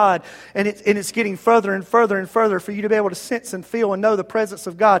and God, and it's getting further and further and further for you to be able to sense and feel and know the presence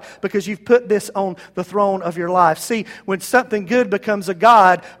of God because you've put this on the throne of your life? See, when something good becomes a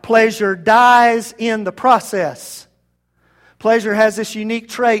God, pleasure dies in the process. Pleasure has this unique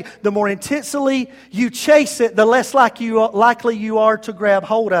trait. The more intensely you chase it, the less likely you are to grab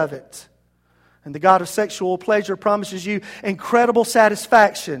hold of it. And the God of sexual pleasure promises you incredible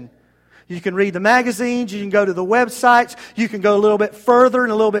satisfaction. You can read the magazines, you can go to the websites, you can go a little bit further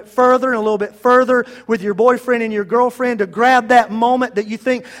and a little bit further and a little bit further with your boyfriend and your girlfriend to grab that moment that you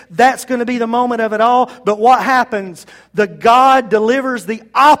think that's going to be the moment of it all. But what happens? The God delivers the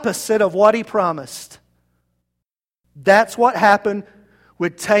opposite of what He promised. That's what happened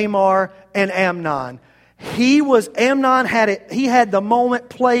with Tamar and Amnon. Amnon had the moment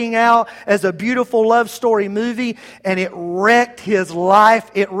playing out as a beautiful love story movie, and it wrecked his life,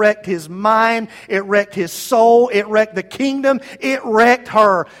 it wrecked his mind, it wrecked his soul, it wrecked the kingdom, it wrecked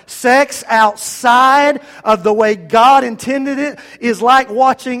her. Sex outside of the way God intended it is like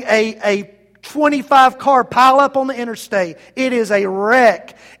watching a 25-car pileup on the interstate. It is a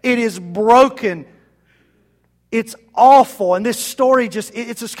wreck. It is broken. It's awful. And this story it's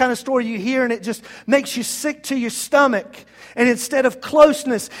this kind of story you hear and it just makes you sick to your stomach. And instead of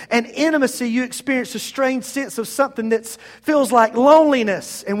closeness and intimacy, you experience a strange sense of something that feels like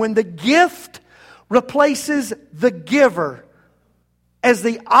loneliness. And when the gift replaces the giver as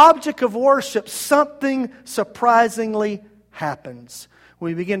the object of worship, something surprisingly happens.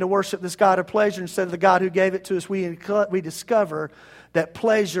 When we begin to worship this God of pleasure instead of the God who gave it to us, we discover that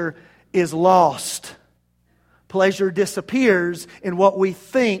pleasure is lost. Pleasure disappears in what we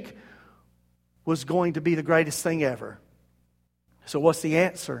think was going to be the greatest thing ever. So what's the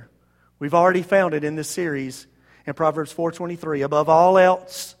answer? We've already found it in this series in Proverbs 4:23. Above all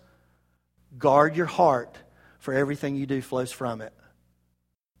else, guard your heart, for everything you do flows from it.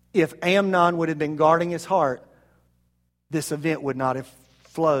 If Amnon would have been guarding his heart, this event would not have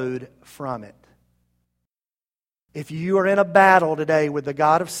flowed from it. If you are in a battle today with the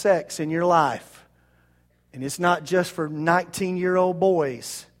God of sex in your life, and it's not just for 19-year-old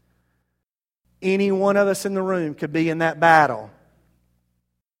boys. Any one of us in the room could be in that battle.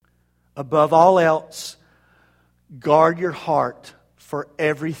 Above all else, guard your heart, for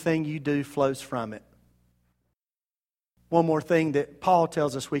everything you do flows from it. One more thing that Paul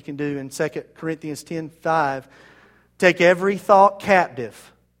tells us we can do in 2 Corinthians 10:5. Take every thought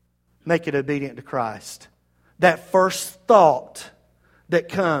captive. Make it obedient to Christ. That first thought that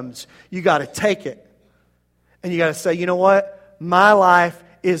comes, you got to take it. And you got to say, you know what? My life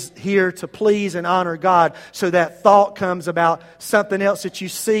is here to please and honor God. So that thought comes about something else that you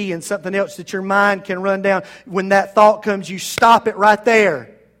see and something else that your mind can run down. When that thought comes, you stop it right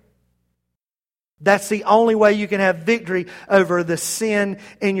there. That's the only way you can have victory over the sin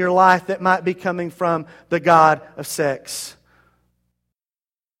in your life that might be coming from the God of sex.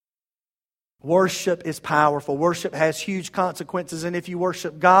 Worship is powerful. Worship has huge consequences. And if you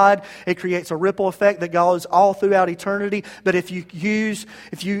worship God, it creates a ripple effect that goes all throughout eternity. But if you choose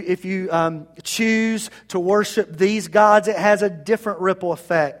to worship these gods, it has a different ripple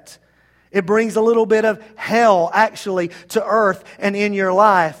effect. It brings a little bit of hell, actually, to earth and in your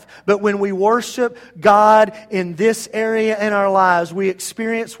life. But when we worship God in this area in our lives, we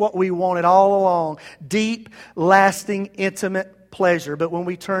experience what we wanted all along. Deep, lasting, intimate pleasure. But when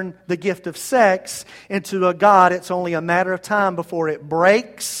we turn the gift of sex into a god, it's only a matter of time before it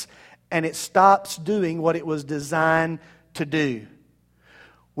breaks and it stops doing what it was designed to do.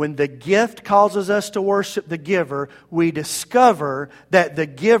 When the gift causes us to worship the giver, we discover that the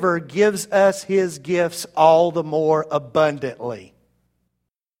giver gives us his gifts all the more abundantly.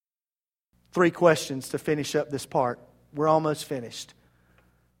 3 questions to finish up this part. We're almost finished.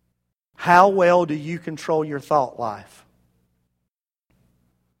 How well do you control your thought life?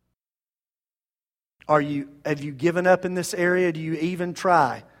 Have you given up in this area? Do you even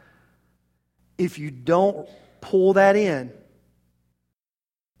try? If you don't pull that in,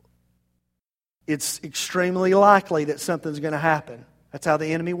 it's extremely likely that something's going to happen. That's how the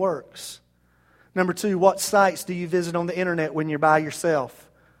enemy works. Number 2, what sites do you visit on the internet when you're by yourself?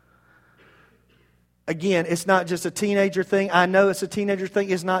 Again, it's not just a teenager thing. I know it's a teenager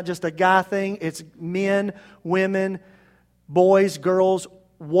thing. It's not just a guy thing. It's men, women, boys, girls.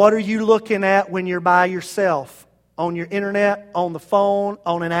 What are you looking at when you're by yourself? On your internet, on the phone,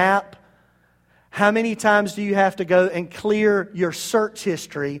 on an app? How many times do you have to go and clear your search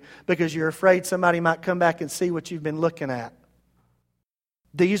history because you're afraid somebody might come back and see what you've been looking at?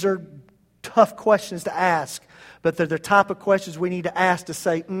 These are tough questions to ask, but they're the type of questions we need to ask to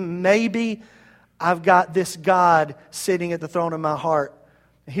say, maybe I've got this God sitting at the throne of my heart.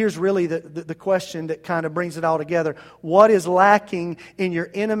 Here's really the question that kind of brings it all together. What is lacking in your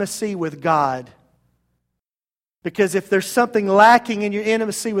intimacy with God? Because if there's something lacking in your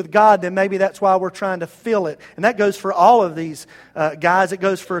intimacy with God, then maybe that's why we're trying to fill it. And that goes for all of these guys. It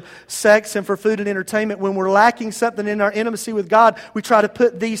goes for sex and for food and entertainment. When we're lacking something in our intimacy with God, we try to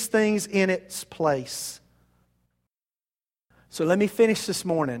put these things in its place. So let me finish this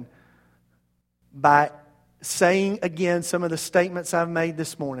morning by saying again some of the statements I've made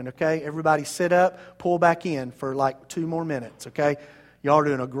this morning, okay? Everybody sit up, pull back in for like 2 more minutes, okay? Y'all are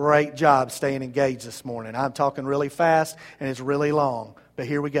doing a great job staying engaged this morning. I'm talking really fast and it's really long, but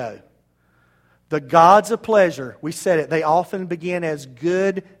here we go. The gods of pleasure, we said it, they often begin as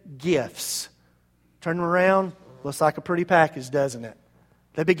good gifts. Turn them around, looks like a pretty package, doesn't it?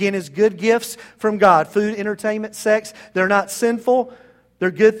 They begin as good gifts from God. Food, entertainment, sex, they're not sinful.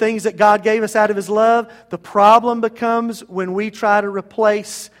 They're good things that God gave us out of His love. The problem becomes when we try to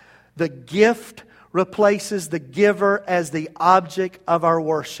replace the gift replaces the giver as the object of our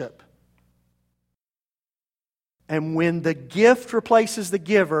worship. And when the gift replaces the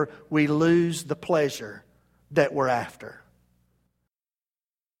giver, we lose the pleasure that we're after.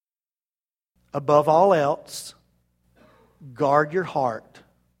 Above all else, guard your heart,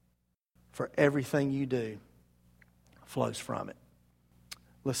 for everything you do flows from it.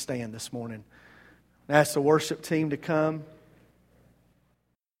 Let's stand this morning. I ask the worship team to come.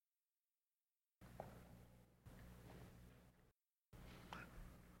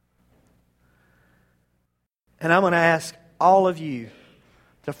 And I'm going to ask all of you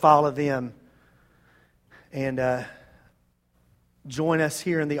to follow them and join us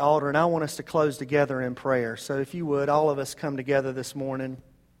here in the altar. And I want us to close together in prayer. So if you would, all of us come together this morning.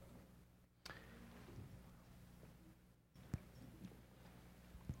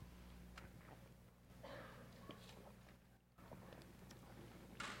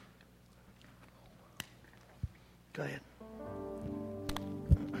 Go ahead.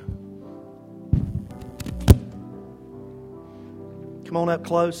 Come on up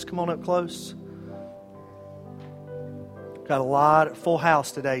close. Come on up close. Got a lot, full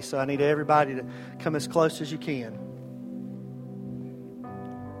house today, so I need everybody to come as close as you can.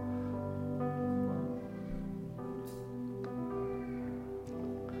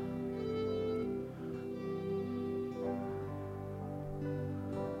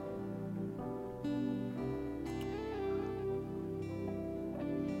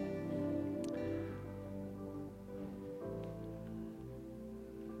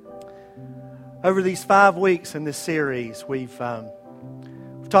 Over these 5 weeks in this series, we've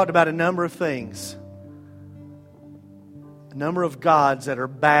talked about a number of things. A number of gods that are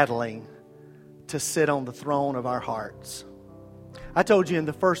battling to sit on the throne of our hearts. I told you in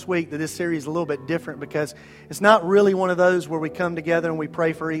the first week that this series is a little bit different because it's not really one of those where we come together and we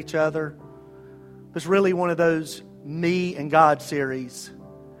pray for each other. It's really one of those me and God series.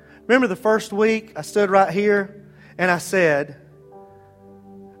 Remember the first week I stood right here and I said,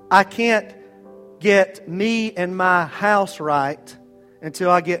 I can't get me and my house right until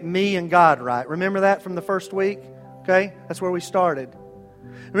I get me and God right. Remember that from the first week? Okay? That's where we started.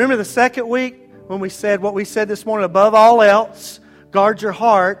 Remember the second week when we said what we said this morning, above all else, guard your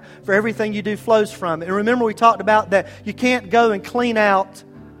heart, for everything you do flows from it. And remember we talked about that you can't go and clean out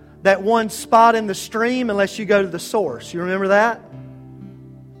that one spot in the stream unless you go to the source. You remember that?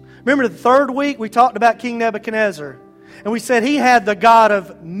 Remember the third week we talked about King Nebuchadnezzar. And we said he had the God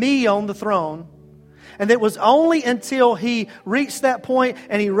of me on the throne. And it was only until he reached that point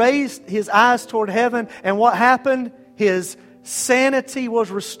and he raised his eyes toward heaven, and what happened? His sanity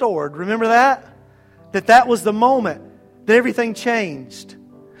was restored. Remember that? That was the moment that everything changed.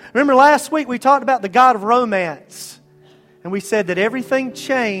 Remember last week we talked about the God of romance. And we said that everything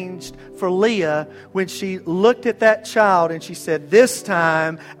changed for Leah when she looked at that child and she said, this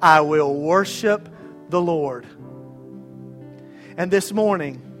time I will worship the Lord. And this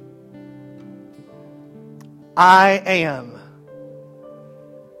morning, I am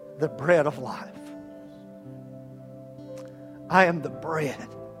the bread of life. I am the bread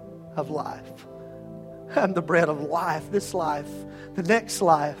of life. I'm the bread of life, this life, the next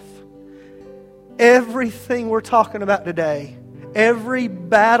life. Everything we're talking about today, every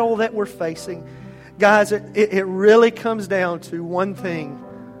battle that we're facing, guys, it really comes down to one thing.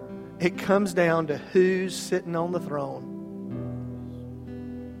 It comes down to who's sitting on the throne.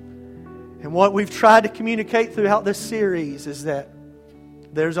 And what we've tried to communicate throughout this series is that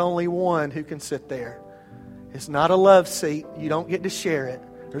there's only one who can sit there. It's not a love seat. You don't get to share it.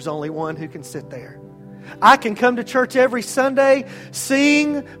 There's only one who can sit there. I can come to church every Sunday,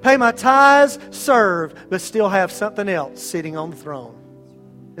 sing, pay my tithes, serve, but still have something else sitting on the throne.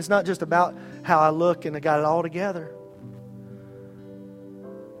 It's not just about how I look and I got it all together.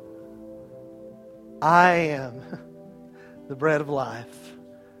 I am the bread of life.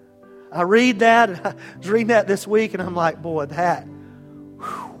 I read that, and I was reading that this week, and I'm like, boy, that's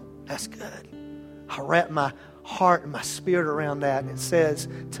good. I wrap my heart and my spirit around that, and it says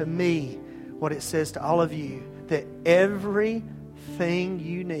to me what it says to all of you, that everything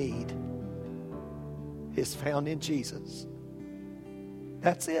you need is found in Jesus.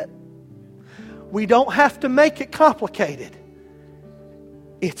 That's it. We don't have to make it complicated.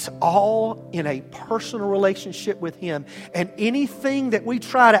 It's all in a personal relationship with Him. And anything that we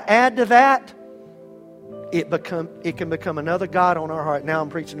try to add to that, it can become another God on our heart. Now I'm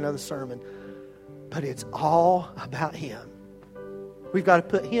preaching another sermon. But it's all about Him. We've got to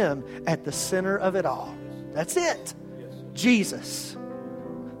put Him at the center of it all. That's it. Jesus.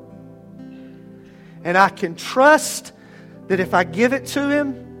 And I can trust that if I give it to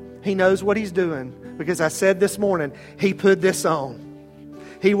Him, He knows what He's doing. Because I said this morning, He put this on.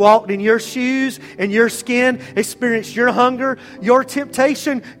 He walked in your shoes and your skin, experienced your hunger, your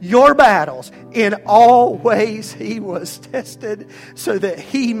temptation, your battles. In all ways He was tested so that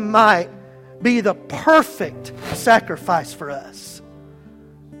He might be the perfect sacrifice for us.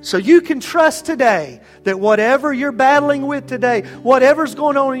 So you can trust today that whatever you're battling with today, whatever's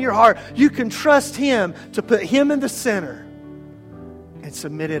going on in your heart, you can trust Him to put Him in the center and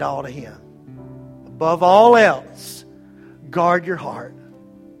submit it all to Him. Above all else, guard your heart.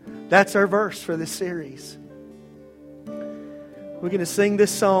 That's our verse for this series. We're going to sing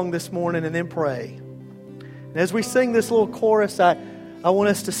this song this morning and then pray. And as we sing this little chorus, I want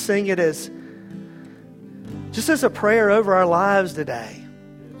us to sing it as just as a prayer over our lives today.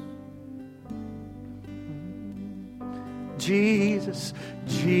 Jesus,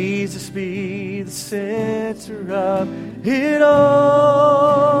 Jesus be the center of it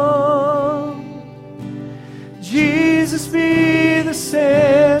all. Jesus be the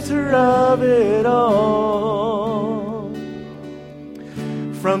center of it all.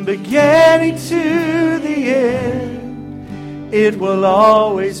 From beginning to the end, it will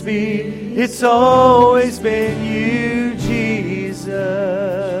always be, it's always been you, Jesus.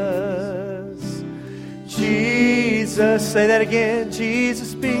 Jesus, say that again.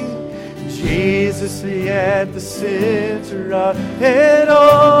 Jesus be at the center of it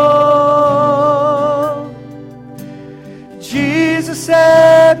all. Jesus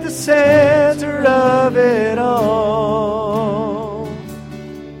at the center of it all.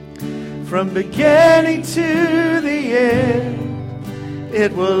 From beginning to the end,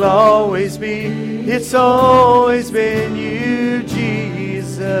 it will always be, it's always been you,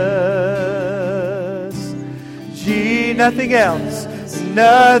 Jesus. Nothing else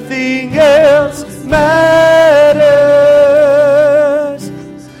matters.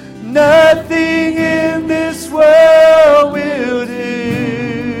 Nothing in this world will do.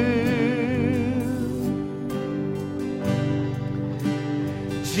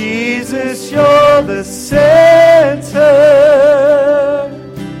 Jesus, you're the center.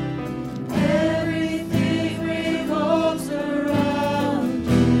 Everything revolves around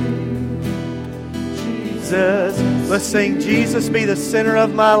you. Jesus, let's sing, Jesus be the center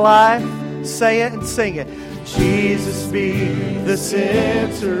of my life. Say it and sing it. Jesus be the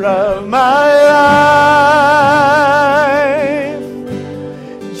center of my life.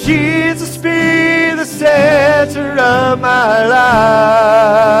 Jesus be the center of my life.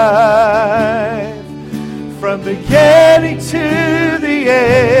 From beginning to the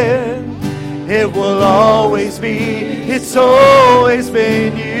end, it will always be, it's always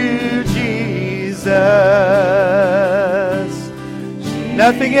been you, Jesus.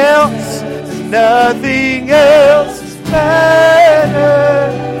 Nothing else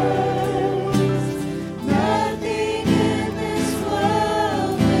matters. Nothing in this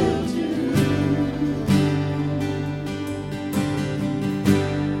world will do.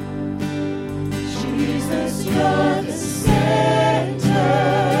 Jesus, you're the center.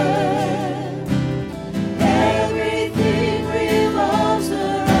 Everything revolves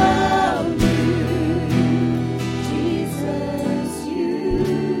around you. Jesus,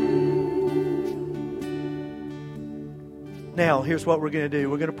 Now, here's what we're going to do.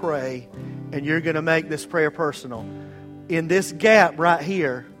 We're going to pray, and you're going to make this prayer personal. In this gap right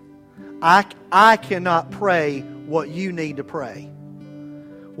here, I cannot pray what you need to pray.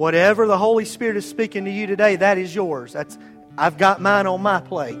 Whatever the Holy Spirit is speaking to you today, that is yours. I've got mine on my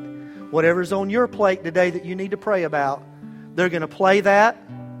plate. Whatever's on your plate today that you need to pray about, they're going to play that.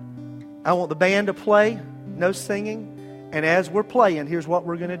 I want the band to play, no singing. And as we're playing, here's what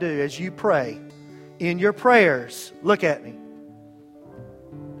we're going to do. As you pray, in your prayers, look at me.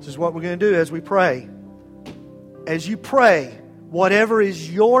 This is what we're going to do as we pray. As you pray, Whatever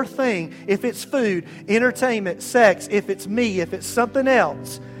is your thing, if it's food, entertainment, sex, if it's me, if it's something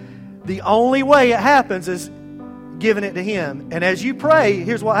else, the only way it happens is giving it to Him. And as you pray,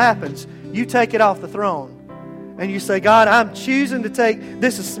 here's what happens. You take it off the throne. And you say, God, I'm choosing to take,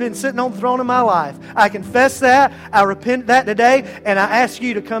 this has been sitting on the throne of my life. I confess that. I repent that today. And I ask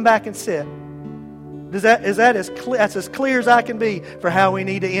you to come back and sit. That's as clear as I can be for how we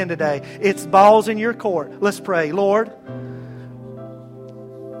need to end today. It's balls in your court. Let's pray. Lord,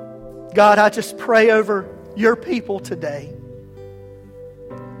 God, I just pray over your people today.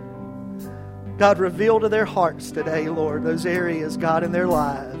 God, reveal to their hearts today, Lord, those areas, God, in their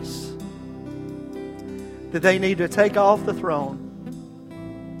lives that they need to take off the throne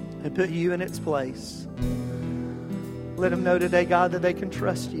and put you in its place. Let them know today, God, that they can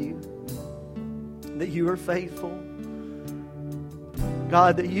trust you, that you are faithful.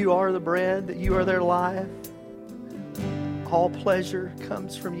 God, that you are the bread, that you are their life. All pleasure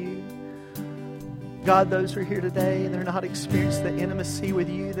comes from you. God, those who are here today and they're not experiencing the intimacy with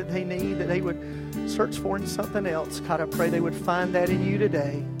you that they need, that they would search for in something else. God, I pray they would find that in you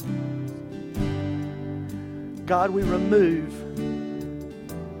today. God, we remove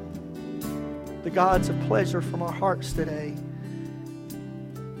the gods of pleasure from our hearts today.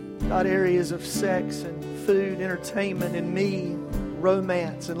 God, areas of sex and food, entertainment and me,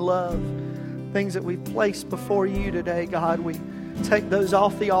 romance and love, things that we've placed before you today, God, we take those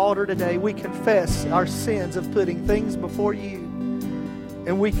off the altar today. We confess our sins of putting things before you.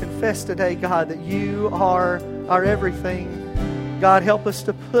 And we confess today, God, that you are our everything. God, help us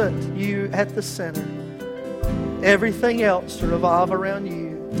to put you at the center. Everything else to revolve around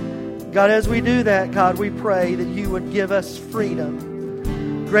you. God, as we do that, God, we pray that you would give us freedom.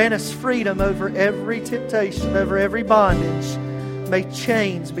 Grant us freedom over every temptation, over every bondage. May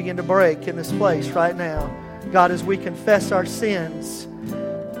chains begin to break in this place right now. God, as we confess our sins,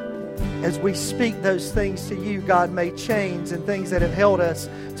 as we speak those things to you, God, may chains and things that have held us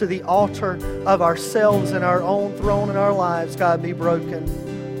to the altar of ourselves and our own throne in our lives, God, be broken.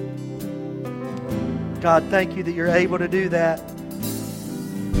 God, thank you that you're able to do that.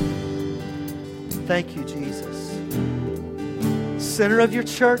 Thank you, Jesus. Center of your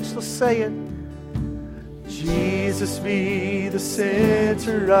church, let's say it. Jesus, be the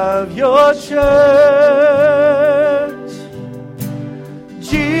center of your church.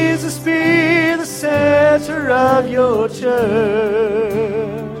 Jesus, be the center of your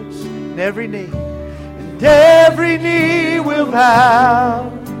church. And every knee will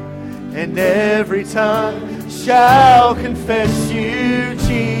bow, and every tongue shall confess you,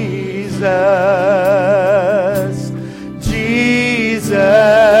 Jesus. Jesus,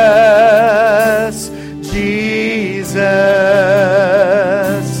 Jesus,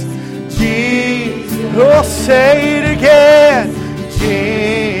 Jesus. Oh, say it again.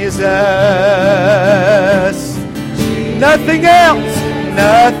 Jesus. Nothing else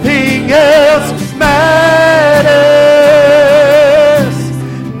matters.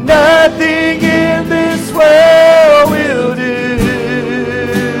 Nothing in this world will do.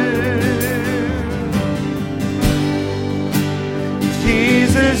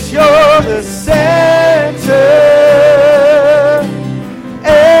 Jesus, you're the center.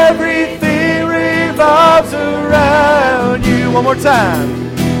 Everything revolves around you. One more time.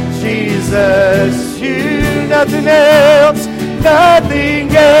 Jesus, you, nothing else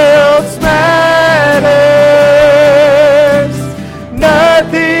matters.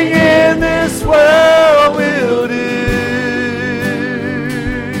 Nothing in this world will do.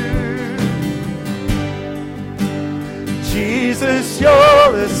 Jesus,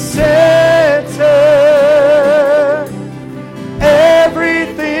 you're the center.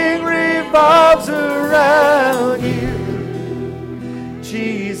 Everything revolves around you.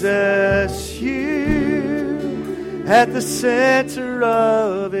 Jesus, you at the center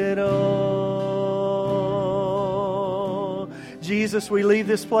of it all. Jesus, we leave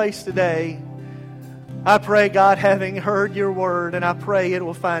this place today. I pray, God, having heard your word, and I pray it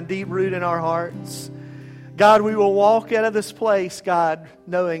will find deep root in our hearts. God, we will walk out of this place, God,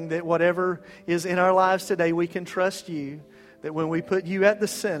 knowing that whatever is in our lives today, we can trust you. That when we put you at the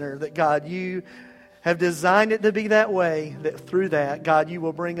center, that, God, you have designed it to be that way, that through that, God, you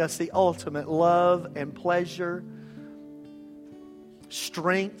will bring us the ultimate love and pleasure,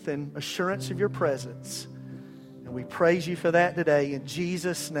 strength and assurance of your presence. And we praise you for that today. In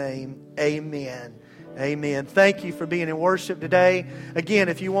Jesus' name, amen. Amen. Thank you for being in worship today. Again,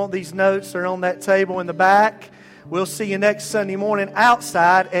 if you want these notes, they're on that table in the back. We'll see you next Sunday morning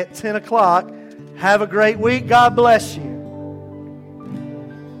outside at 10 o'clock. Have a great week. God bless you.